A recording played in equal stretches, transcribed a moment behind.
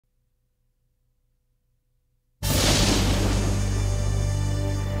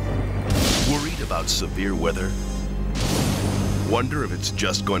about severe weather? Wonder if it's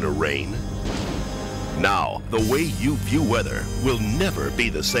just going to rain? Now, the way you view weather will never be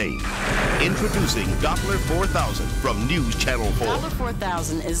the same. Introducing Doppler 4000 from News Channel 4. Doppler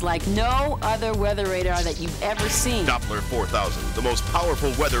 4000 is like no other weather radar that you've ever seen. Doppler 4000, the most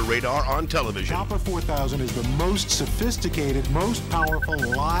powerful weather radar on television. Doppler 4000 is the most sophisticated, most powerful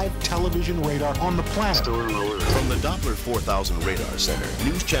live television radar on the planet. From the Doppler 4000 Radar Center,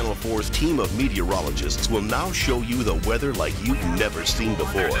 News Channel 4's team of meteorologists will now show you the weather like you've never seen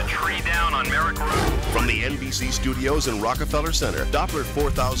before. There's a tree down on Merrick Road. From the NBC studios in Rockefeller Center, Doppler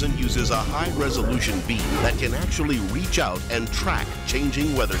 4000 uses a high-resolution beam that can actually reach out and track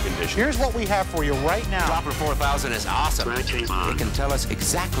changing weather conditions. Here's what we have for you right now. Doppler 4000 is awesome. It can tell us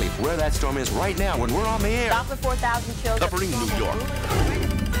exactly where that storm is right now when we're on the air. Doppler 4000 shows Covering New York,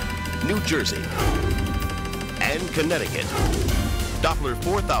 New Jersey, and Connecticut. Doppler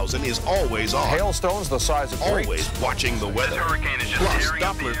 4000 is always on. Hailstones the size of grapes. Always watching the weather. This hurricane is just Plus, tearing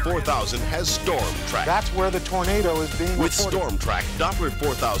up Doppler the area. 4000 has Storm Track. That's where the tornado is being With reported. Storm Track, Doppler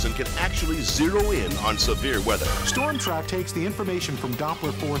 4000 can actually zero in on severe weather. Storm Track takes the information from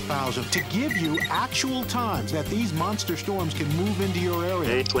Doppler 4000 to give you actual times that these monster storms can move into your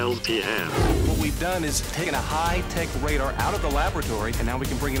area. 8:12 p.m. What we've done is taken a high-tech radar out of the laboratory, and now we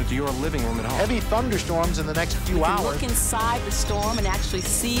can bring it into your living room at home. Heavy thunderstorms in the next few You can hours. look inside the storm and actually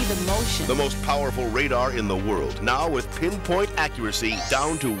see the motion. The most powerful radar in the world, now with pinpoint accuracy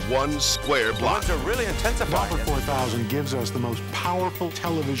down to one square block. Storms are really intensifying. Doppler 4000 gives us the most powerful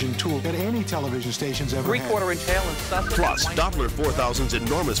television tool that any television station's ever had. 3/4-inch hail and Sussex. Plus, Doppler 4000's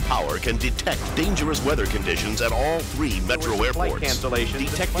enormous power can detect dangerous weather conditions at all 3 metro Flight airports, cancellations.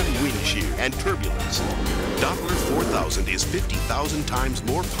 detecting wind shear and turbulence. Doppler 4000 is 50,000 times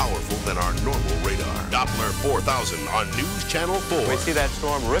more powerful than our normal radar. Doppler 4000 on News Channel 4. We see that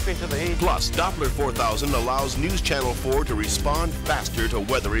storm ripping to the east. Plus, Doppler 4000 allows News Channel 4 to respond faster to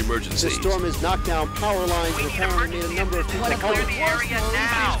weather emergencies. This storm has knocked down power lines and apparently made a number of people Clear the area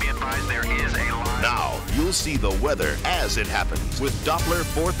now. Please be advised there is a line. Now, you'll see the weather as it happens with Doppler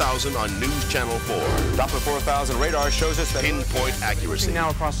 4000 on News Channel 4. Doppler 4000 radar shows us that Pinpoint accuracy.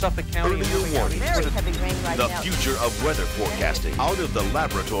 Now across Suffolk County. Earlier warnings. Very heavy rain right The now. future of weather forecasting out of the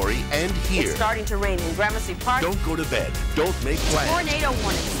laboratory and here. It's starting to rain in Gramercy Park. Don't go to bed. Don't make plans Tornado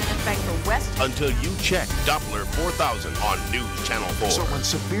warnings in effect for West. until you check Doppler 4000 on News Channel 4. So when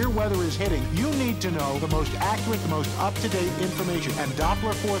severe weather is hitting, you need to know the most accurate, the most up-to-date information. And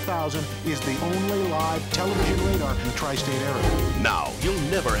Doppler 4000 is the only live television radar in the tri-state area. Now, you'll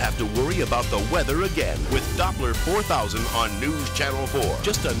never have to worry about the weather again with Doppler 4000 on News Channel 4.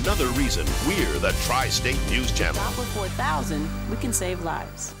 Just another reason we're the Tri-State News Channel. Doppler 4000, we can save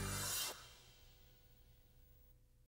lives.